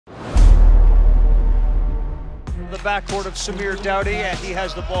backcourt of Samir Dowdy, and he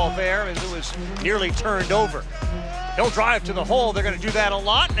has the ball there as it was nearly turned over. He'll drive to the hole. They're going to do that a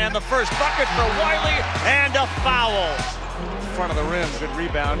lot, and the first bucket for Wiley, and a foul. Front of the rim, good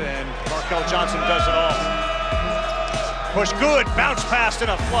rebound, and Markell Johnson does it all. Push good, bounce pass and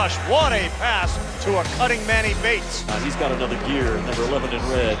a flush. What a pass to a cutting Manny Bates. He's got another gear, number 11 in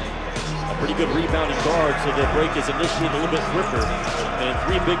red. A pretty good rebounding guard, so the break is initially a little bit quicker. And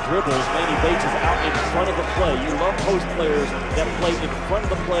 3 big dribbles, Manny Bates is out in front of the play. You love post players that play in front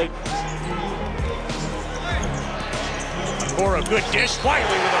of the play. For a good dish, Wiley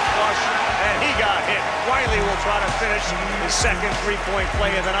with a flush, and he got hit. Wiley will try to finish his second three-point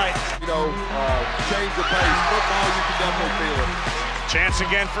play of the night. You know, change the pace. Football, you can definitely feel it. Chance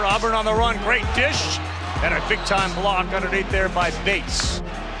again for Auburn on the run. Great dish, and a big-time block underneath there by Bates.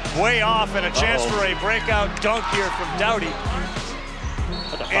 Way off, and a chance for a breakout dunk here from Dowdy.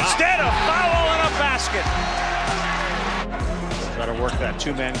 Instead, a foul and a basket. Try to work that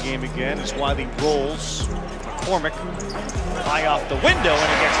two-man game again as Wiley rolls. McCormick high off the window, and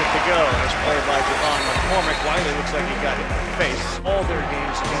he gets it to go. Nice play by Javon McCormick. Wiley looks like he got hit in the face. All their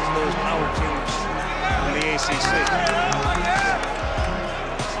games against those power teams in the ACC.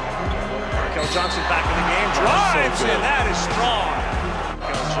 Markell Johnson back in the game, drives, and that is strong.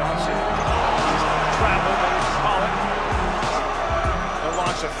 Markell Johnson, he's traveled, and you call it. He'll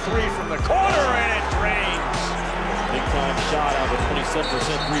launch a 3 from the corner, and it drains. Big time shot out of a 27%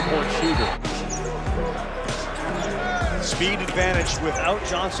 three-point shooter. Speed advantage without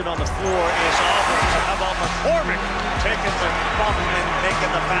Johnson on the floor is Auburn. So how about McCormick taking the bump and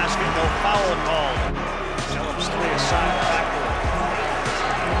making the basket? No foul call. Tellum's 3 aside backward.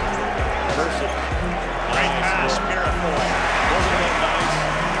 Person. Great pass, Miracle. Wasn't that nice?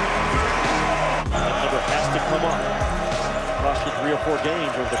 That number has to come up. Cost you 3 or 4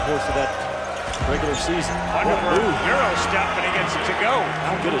 games over the course of that regular season. Wonderful Euro step, and he gets it to go.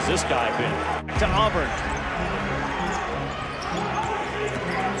 How good has this guy been? Back to Auburn.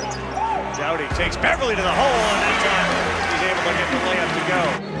 Dowdy takes Beverly to the hole, and that time he's able to get the layup to go.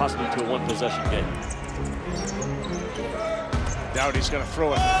 Possibly to a one-possession game. Dowdy's going to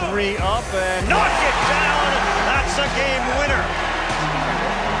throw a 3 up and knock it down. That's a game winner.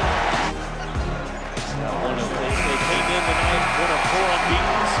 They came in tonight 1 of 4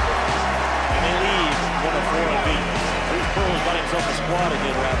 unbeaten, and they leave 1 of 4 unbeaten. Bruce Pearl's got himself a squad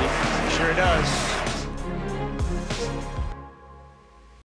again, Ravi. Sure does.